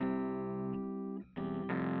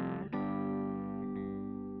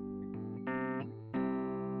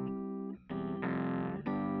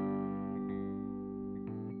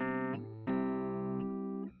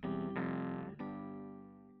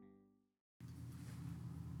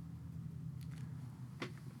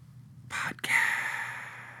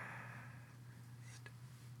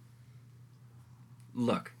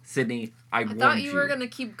Look, Sydney, I warned you. I thought you were going to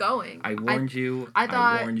keep going. I warned you.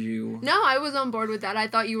 I warned you. No, I was on board with that.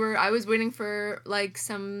 I was waiting for, like,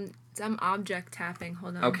 some object tapping.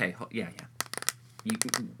 Hold on. Okay, yeah.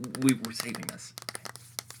 We were saving this.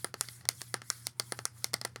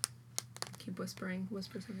 Keep whispering.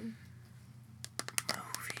 Whisper something.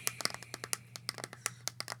 Movies.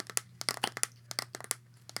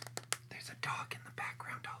 There's a dog in the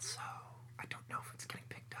background also. I don't know if it's getting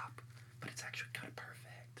picked up, but it's actually kind of perfect.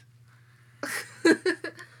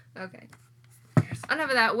 Okay. Enough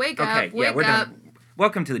of that. Wake up. We're done.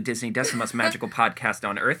 Welcome to the Disney Decimus Magical Podcast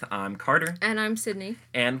on Earth. I'm Carter. And I'm Sydney.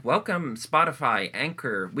 And welcome, Spotify,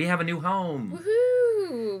 Anchor. We have a new home.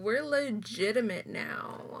 Woohoo! We're legitimate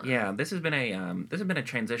now. Yeah, this has been a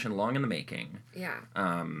transition long in the making. Yeah.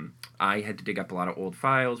 I had to dig up a lot of old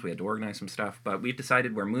files. We had to organize some stuff, but we've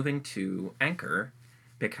decided we're moving to Anchor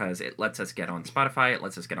because it lets us get on Spotify. It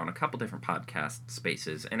lets us get on a couple different podcast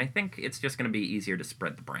spaces, and I think it's just going to be easier to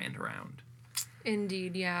spread the brand around.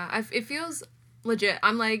 Indeed, yeah. It feels legit.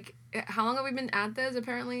 I'm like, how long have we been at this?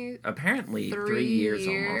 Apparently 3 years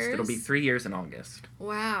almost. It'll be 3 years in August.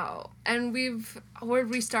 Wow. And where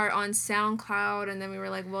did we start? On SoundCloud, and then we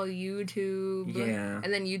were like, well, YouTube. Yeah.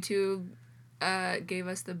 And then YouTube gave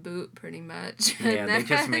us the boot, pretty much. Yeah, they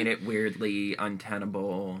just made it weirdly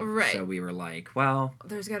untenable. Right. So we were like, well,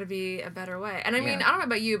 there's got to be a better way. And I mean, I don't know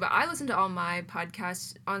about you, but I listen to all my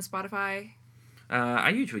podcasts on Spotify. I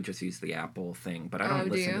usually just use the Apple thing, but I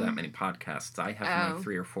don't listen to that many podcasts. I have my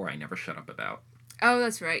 3 or 4 I never shut up about. Oh,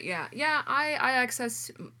 that's right. Yeah. Yeah, I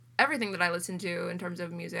access everything that I listen to in terms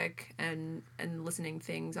of music and listening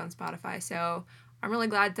things on Spotify. So I'm really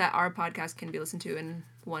glad that our podcast can be listened to in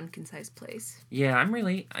one concise place. Yeah,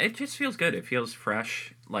 it just feels good. It feels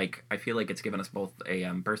fresh. Like, I feel like it's given us both a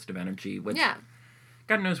burst of energy, which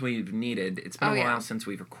God knows we've needed. It's been a while since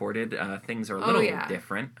we've recorded. Things are a little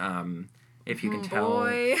different. If you can tell,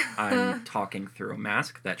 I'm talking through a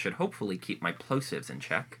mask. That should hopefully keep my plosives in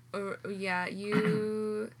check. Yeah,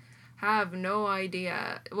 you have no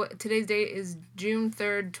idea. Today's date is June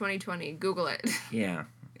 3rd, 2020. Google it. Yeah,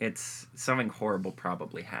 it's something horrible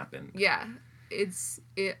probably happened. Yeah,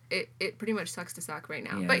 it pretty much sucks to suck right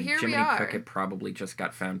now. Yeah, but here Jiminy we are. Cricket probably just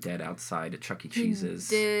got found dead outside at Chuck E.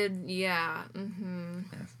 Cheese's. Yeah. Mm-hmm.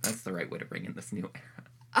 Yes, that's the right way to bring in this new era.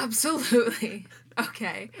 Absolutely.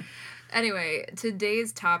 Okay. Anyway,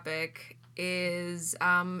 today's topic is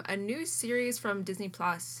a new series from Disney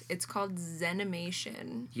Plus. It's called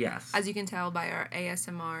Zenimation. Yes. As you can tell by our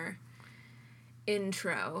ASMR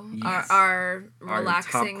intro, yes. our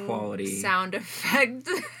relaxing top quality sound effect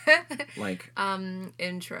like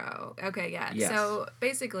intro. Okay, yeah. Yes. So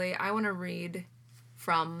basically, I want to read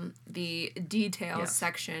from the details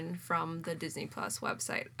section from the Disney Plus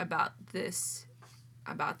website about this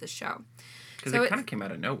show. Because it kind of came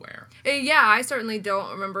out of nowhere. Yeah, I certainly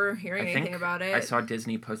don't remember hearing anything about it. I saw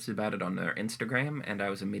Disney posted about it on their Instagram, and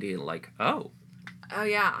I was immediately like, oh. Oh,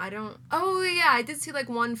 yeah, I did see, like,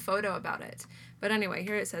 one photo about it. But anyway,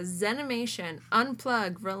 here it says, Zenimation,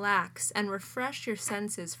 unplug, relax, and refresh your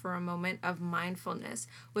senses for a moment of mindfulness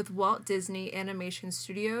with Walt Disney Animation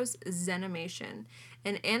Studios' Zenimation,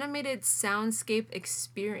 an animated soundscape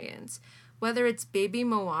experience. Whether it's baby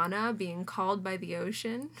Moana being called by the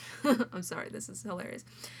ocean. I'm sorry, this is hilarious.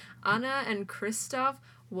 Anna and Kristoff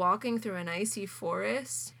walking through an icy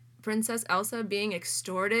forest. Princess Elsa being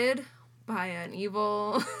extorted by an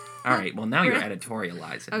evil... All right, well, now you're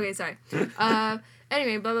editorializing. Okay, sorry.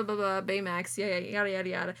 Anyway, blah, blah, blah, blah, Baymax, yada, yada,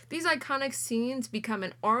 yada. These iconic scenes become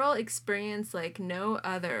an oral experience like no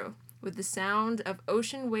other, with the sound of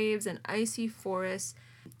ocean waves and icy forests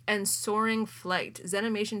and soaring flight.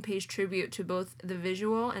 Zenimation pays tribute to both the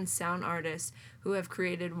visual and sound artists who have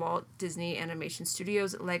created Walt Disney Animation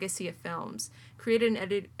Studios' legacy of films. Created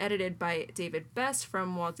and edited by David Best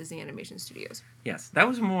from Walt Disney Animation Studios. Yes, that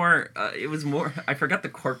was more, I forgot the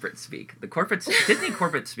corporate speak. Disney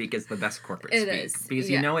corporate speak is the best corporate speak. It is. Because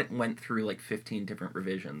you know it went through like 15 different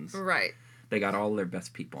revisions. Right. They got all their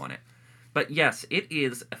best people on it. But yes, it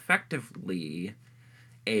is effectively...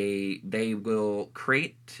 they will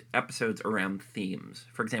create episodes around themes.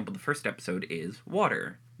 For example, the first episode is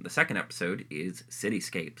water. The second episode is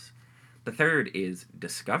cityscapes. The third is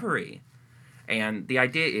discovery. And the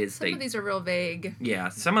idea is some of these are real vague. Yeah,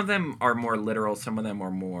 some of them are more literal, some of them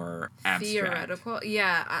are more abstract. Theoretical.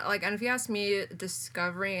 Yeah, and if you ask me,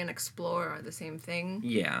 discovery and explore are the same thing.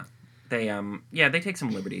 Yeah. They take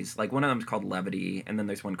some liberties. Like, one of them is called Levity, and then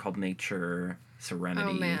there's one called Nature, Serenity.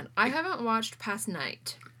 Oh, man. I haven't watched past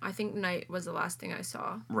Night. I think Night was the last thing I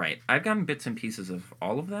saw. Right. I've gotten bits and pieces of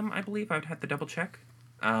all of them, I believe. I would have to double check.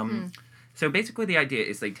 So basically the idea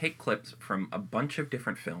is they take clips from a bunch of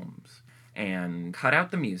different films and cut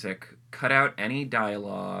out the music, cut out any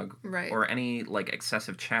dialogue Right. or any like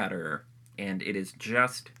excessive chatter, and it is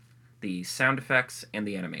just the sound effects and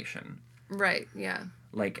the animation. Right, yeah.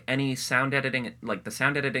 Like any sound editing, like the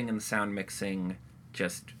sound editing and the sound mixing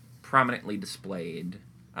just prominently displayed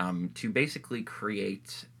to basically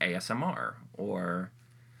create ASMR or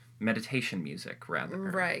meditation music, rather.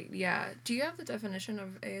 Right, yeah. Do you have the definition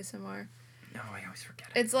of ASMR? No, I always forget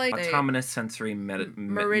it. It's like autonomous sensory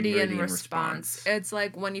meridian response. It's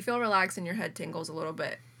like when you feel relaxed and your head tingles a little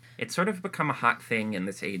bit. It's sort of become a hot thing in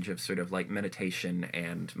this age of sort of like meditation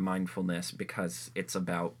and mindfulness because it's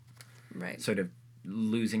about sort of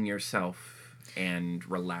losing yourself and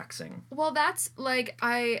relaxing. Well, that's like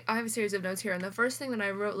I have a series of notes here, and the first thing that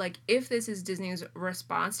I wrote, like, if this is Disney's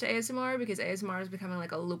response to ASMR, because ASMR is becoming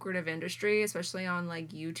like a lucrative industry, especially on like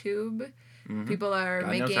YouTube. Mm-hmm. People are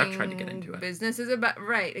making I've tried to get into it. Businesses about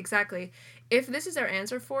right, exactly. If this is their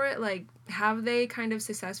answer for it, like, have they kind of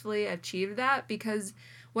successfully achieved that? Because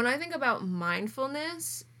when I think about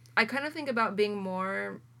mindfulness, I kind of think about being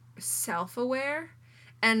more self-aware.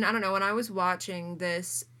 And I don't know, when I was watching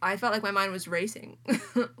this, I felt like my mind was racing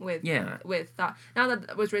with thought. Not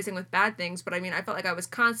that it was racing with bad things, but I mean, I felt like I was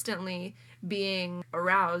constantly being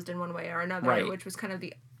aroused in one way or another, which was kind of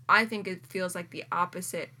I think it feels like the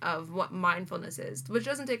opposite of what mindfulness is, which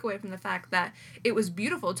doesn't take away from the fact that it was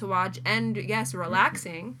beautiful to watch and, yes,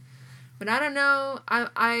 relaxing. But I don't know,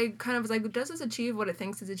 I kind of was like, does this achieve what it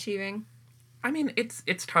thinks it's achieving? I mean,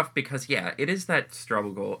 it's tough because, yeah, it is that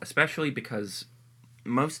struggle, especially because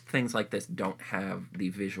most things like this don't have the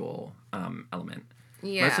visual element.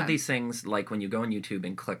 Yeah. Most of these things, like when you go on YouTube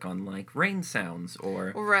and click on like rain sounds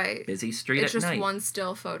or busy street at night. It's just one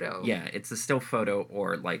still photo. Yeah, it's a still photo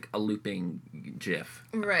or like a looping GIF.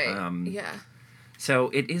 Right. Yeah. So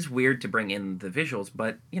it is weird to bring in the visuals,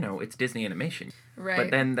 but, you know, it's Disney animation. Right. But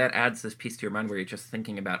then that adds this piece to your mind where you're just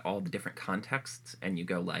thinking about all the different contexts and you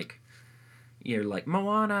go like, you're like,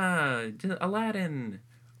 Moana, Aladdin,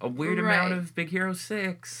 a weird amount of Big Hero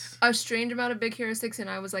 6. A strange amount of Big Hero 6, and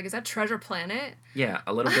I was like, is that Treasure Planet? Yeah,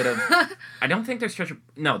 a little bit of... I don't think there's Treasure...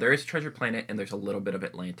 No, there is Treasure Planet, and there's a little bit of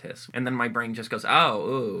Atlantis. And then my brain just goes, oh,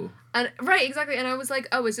 ooh. And, right, exactly. And I was like,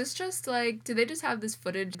 oh, is this just, like... Do they just have this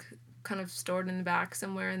footage kind of stored in the back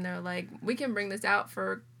somewhere, and they're like, we can bring this out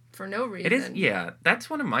for no reason? It is, yeah. That's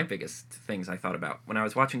one of my biggest things I thought about. When I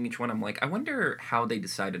was watching each one, I'm like, I wonder how they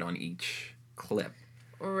decided on each clip.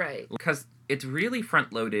 Right. Because it's really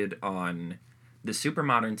front-loaded on the super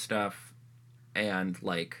modern stuff and,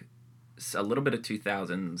 like, a little bit of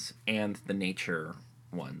 2000s and the nature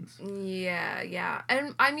ones. Yeah.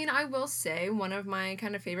 And, I mean, I will say one of my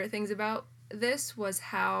kind of favorite things about this was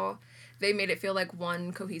how they made it feel like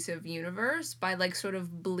one cohesive universe by, like, sort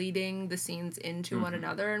of bleeding the scenes into one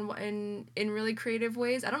another in really creative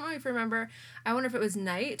ways. I don't know if you remember. I wonder if it was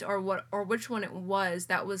Night or which one it was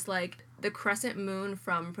that was, like, the crescent moon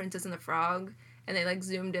from Princess and the Frog, and they, like,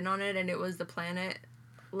 zoomed in on it, and it was the planet,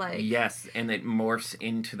 like... Yes, and it morphs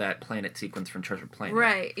into that planet sequence from Treasure Planet.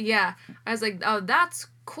 Right, yeah. I was like, oh, that's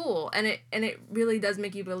cool. And it really does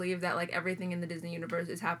make you believe that, like, everything in the Disney universe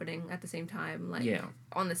is happening at the same time, like,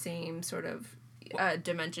 on the same sort of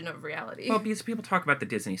dimension of reality. Well, because people talk about the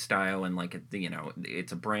Disney style and, like, you know,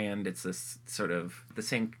 it's a brand, it's this sort of, the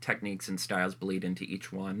same techniques and styles bleed into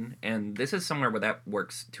each one, and this is somewhere where that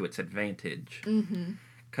works to its advantage.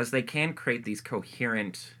 Because they can create these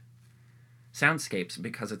coherent soundscapes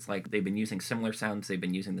because it's like they've been using similar sounds, they've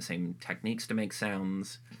been using the same techniques to make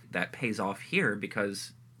sounds. That pays off here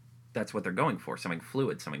because that's what they're going for, something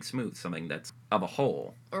fluid, something smooth, something that's of a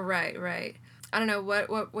whole. Right. I don't know,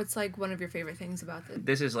 what's, like, one of your favorite things about this?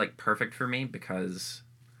 This is, like, perfect for me because,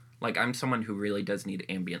 like, I'm someone who really does need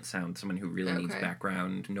ambient sound, someone who really needs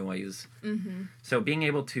background noise. So being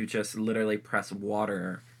able to just literally press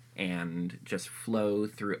water and just flow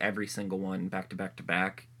through every single one back to back to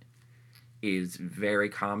back is very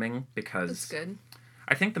calming because... That's good.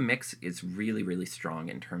 I think the mix is really, really strong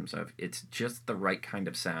in terms of it's just the right kind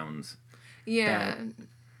of sounds. Yeah. That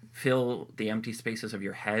fill the empty spaces of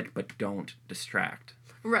your head, but don't distract.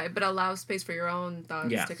 Right, but allow space for your own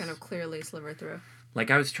thoughts to kind of clearly sliver through.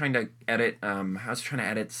 Like, I was trying to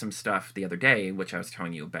edit some stuff the other day, which I was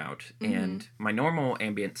telling you about, and my normal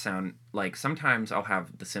ambient sound, like, sometimes I'll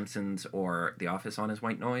have The Simpsons or The Office on as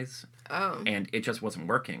white noise, and it just wasn't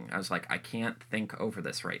working. I was like, I can't think over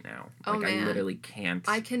this right now. Like, I literally can't.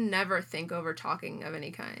 I can never think over talking of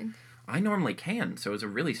any kind. I normally can, so it was a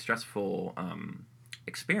really stressful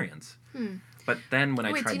experience. But then when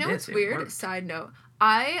I tried this, do you know what's weird? Worked. Side note.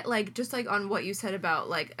 I, like, just, like, on what you said about,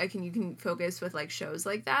 like, you can focus with, like, shows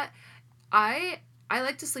like that. I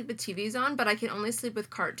like to sleep with TVs on, but I can only sleep with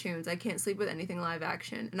cartoons. I can't sleep with anything live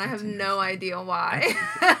action, and I That's have no idea why.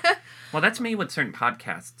 Well, that's me with certain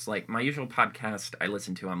podcasts. Like, my usual podcast I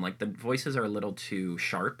listen to, I'm like, the voices are a little too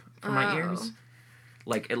sharp for my ears.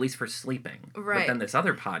 Like, at least for sleeping. Right. But then this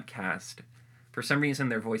other podcast, for some reason,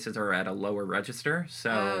 their voices are at a lower register,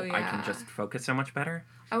 so I can just focus so much better.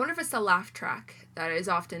 I wonder if it's the laugh track that is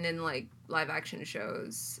often in, like, live action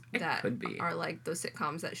shows that could be. are, like, those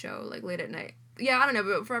sitcoms that show, like, late at night. Yeah, I don't know,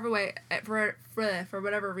 but for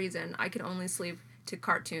whatever reason, I can only sleep to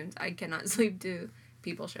cartoons. I cannot sleep to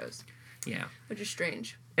people shows. Yeah. Which is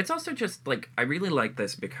strange. It's also just, like, I really like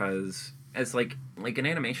this because, as, like an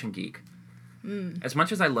animation geek, as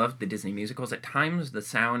much as I love the Disney musicals, at times the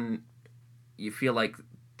sound, you feel like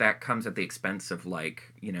that comes at the expense of,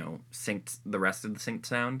 like, you know, the rest of the synced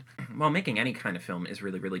sound. Well, making any kind of film is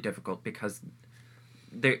really, really difficult because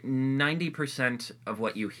 90% of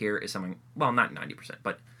what you hear is something, well, not 90%,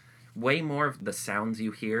 but way more of the sounds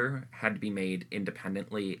you hear had to be made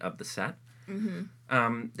independently of the set.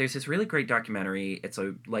 Mm-hmm. There's this really great documentary. It's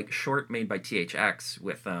a, like, short made by THX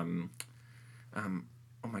with, oh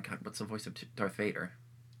my god, what's the voice of Darth Vader?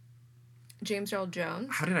 James Earl Jones?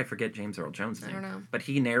 How did I forget James Earl Jones' name? I don't know. But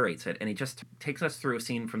he narrates it, and he just takes us through a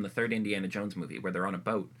scene from the third Indiana Jones movie where they're on a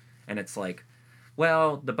boat, and it's like,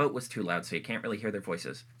 well, the boat was too loud, so you can't really hear their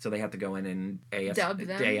voices. So they have to go in and dub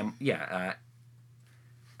them?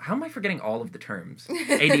 How am I forgetting all of the terms?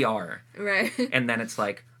 ADR. Right. And then it's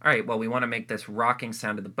like, all right, well, we want to make this rocking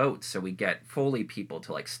sound of the boat, so we get Foley people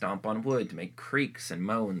to, like, stomp on wood to make creaks and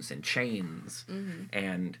moans and chains. Mm-hmm.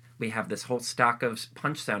 And we have this whole stock of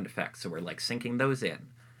punch sound effects, so we're, like, syncing those in.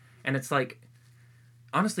 And it's like,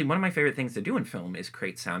 honestly, one of my favorite things to do in film is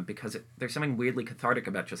create sound because there's something weirdly cathartic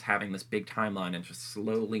about just having this big timeline and just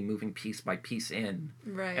slowly moving piece by piece in.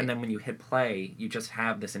 Right. And then when you hit play, you just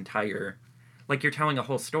have this entire... Like, you're telling a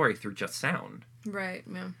whole story through just sound. Right,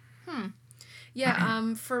 yeah.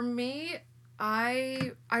 Yeah, for me,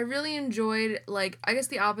 I really enjoyed, like, I guess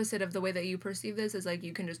the opposite of the way that you perceive this is, like,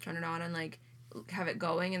 you can just turn it on and, like, have it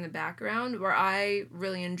going in the background, where I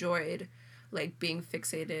really enjoyed, like, being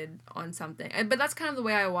fixated on something. But that's kind of the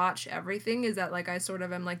way I watch everything, is that, like, I sort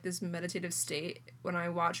of am, like, this meditative state when I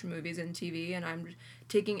watch movies and TV, and I,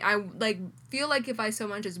 like, feel like if I so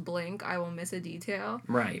much as blink, I will miss a detail.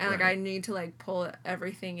 Right, and, like, I need to, like, pull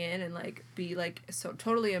everything in and, like, be, like, so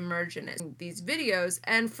totally immersed in it. These videos,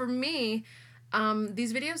 and for me...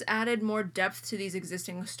 these videos added more depth to these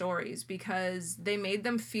existing stories because they made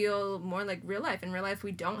them feel more like real life. In real life,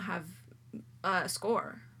 we don't have a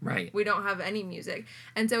score. Right. We don't have any music.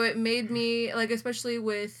 And so it made me, like, especially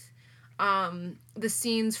with the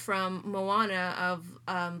scenes from Moana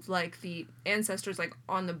of like, the ancestors, like,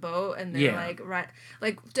 on the boat, and they're, like, right,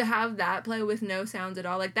 like, to have that play with no sounds at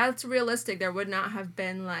all, like, that's realistic. There would not have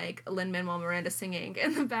been, like, Lin-Manuel Miranda singing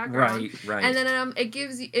in the background. Right. And then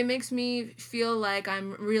it makes me feel like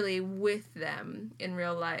I'm really with them in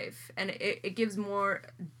real life, and it gives more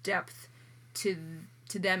depth to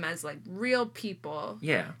them as, like, real people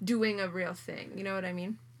doing a real thing. You know what I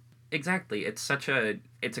mean? Exactly. It's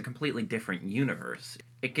a completely different universe.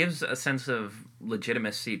 It gives a sense of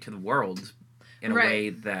legitimacy to the world in a way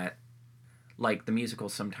that, like, the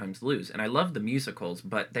musicals sometimes lose. And I love the musicals,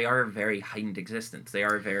 but they are a very heightened existence. They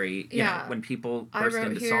are very, you know, when people burst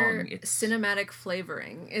into song, it's... cinematic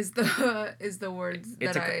flavoring is the words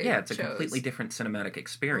that I chose. It's a completely different cinematic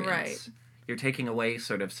experience. Right. You're taking away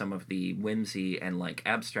sort of some of the whimsy and, like,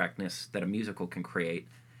 abstractness that a musical can create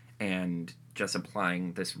and just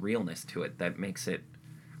applying this realness to it that makes it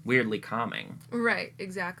weirdly calming. Right,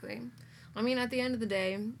 exactly. I mean, at the end of the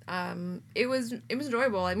day, it was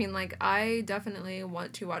enjoyable. I mean, like, I definitely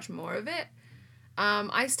want to watch more of it.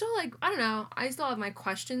 I still, like, I don't know, I still have my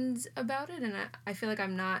questions about it, and I feel like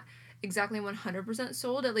I'm not exactly 100%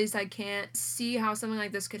 sold. At least I can't see how something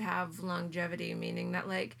like this could have longevity, meaning that,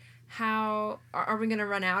 like, how are we going to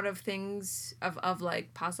run out of things, of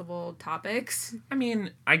like, possible topics? I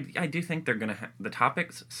mean, I do think they're going to the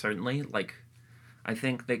topics, certainly, like, I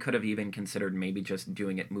think they could have even considered maybe just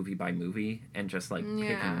doing it movie by movie and just, like,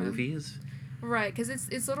 picking movies. Right, because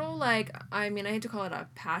it's little, like, I mean, I hate to call it a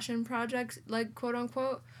passion project, like, quote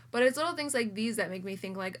unquote, but it's little things like these that make me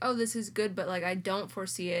think, like, oh, this is good, but, like, I don't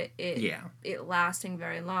foresee it lasting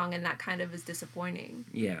very long, and that kind of is disappointing.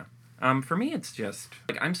 Yeah. For me, it's just,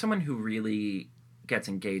 like, I'm someone who really gets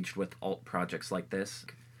engaged with alt projects like this.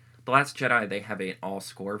 The Last Jedi, they have an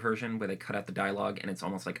all-score version where they cut out the dialogue, and it's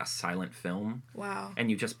almost like a silent film. Wow. And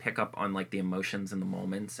you just pick up on, like, the emotions and the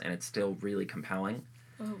moments, and it's still really compelling.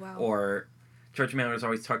 Oh, wow. Or George Miller's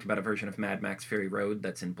always talked about a version of Mad Max Fury Road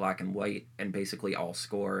that's in black and white, and basically all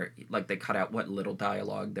score, like they cut out what little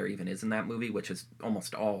dialogue there even is in that movie, which is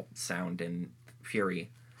almost all sound and Fury.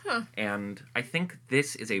 Huh. And I think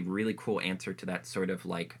this is a really cool answer to that sort of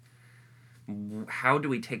like, how do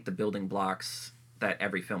we take the building blocks that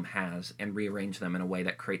every film has and rearrange them in a way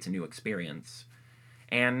that creates a new experience?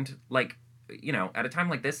 And like, you know, at a time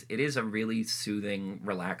like this, it is a really soothing,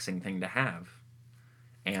 relaxing thing to have.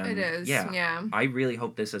 And It is, yeah. I really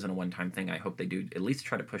hope this isn't a one-time thing. I hope they do at least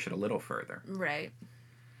try to push it a little further. Right.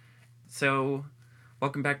 So,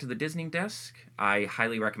 welcome back to the Disney Desk. I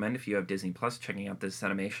highly recommend, if you have Disney Plus, checking out this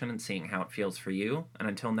animation and seeing how it feels for you. And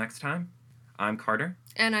until next time, I'm Carter.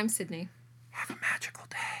 And I'm Sydney. Have a magical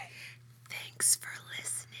day. Thanks for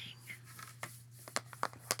listening.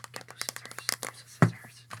 Get those scissors. Use the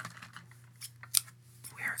scissors.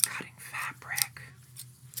 We're cutting fabric.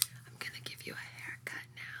 I'm gonna give you a haircut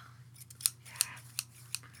now. Yeah.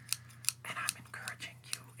 And I'm encouraging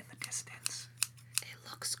you in the distance. It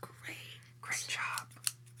looks great. Great job.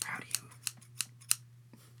 Proud of you.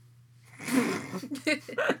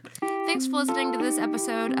 Thanks for listening to this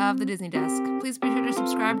episode of The Disney Desk. Please be sure to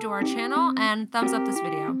subscribe to our channel and thumbs up this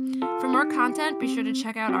video. For more content, be sure to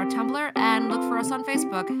check out our Tumblr and look for us on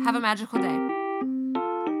Facebook. Have a magical day.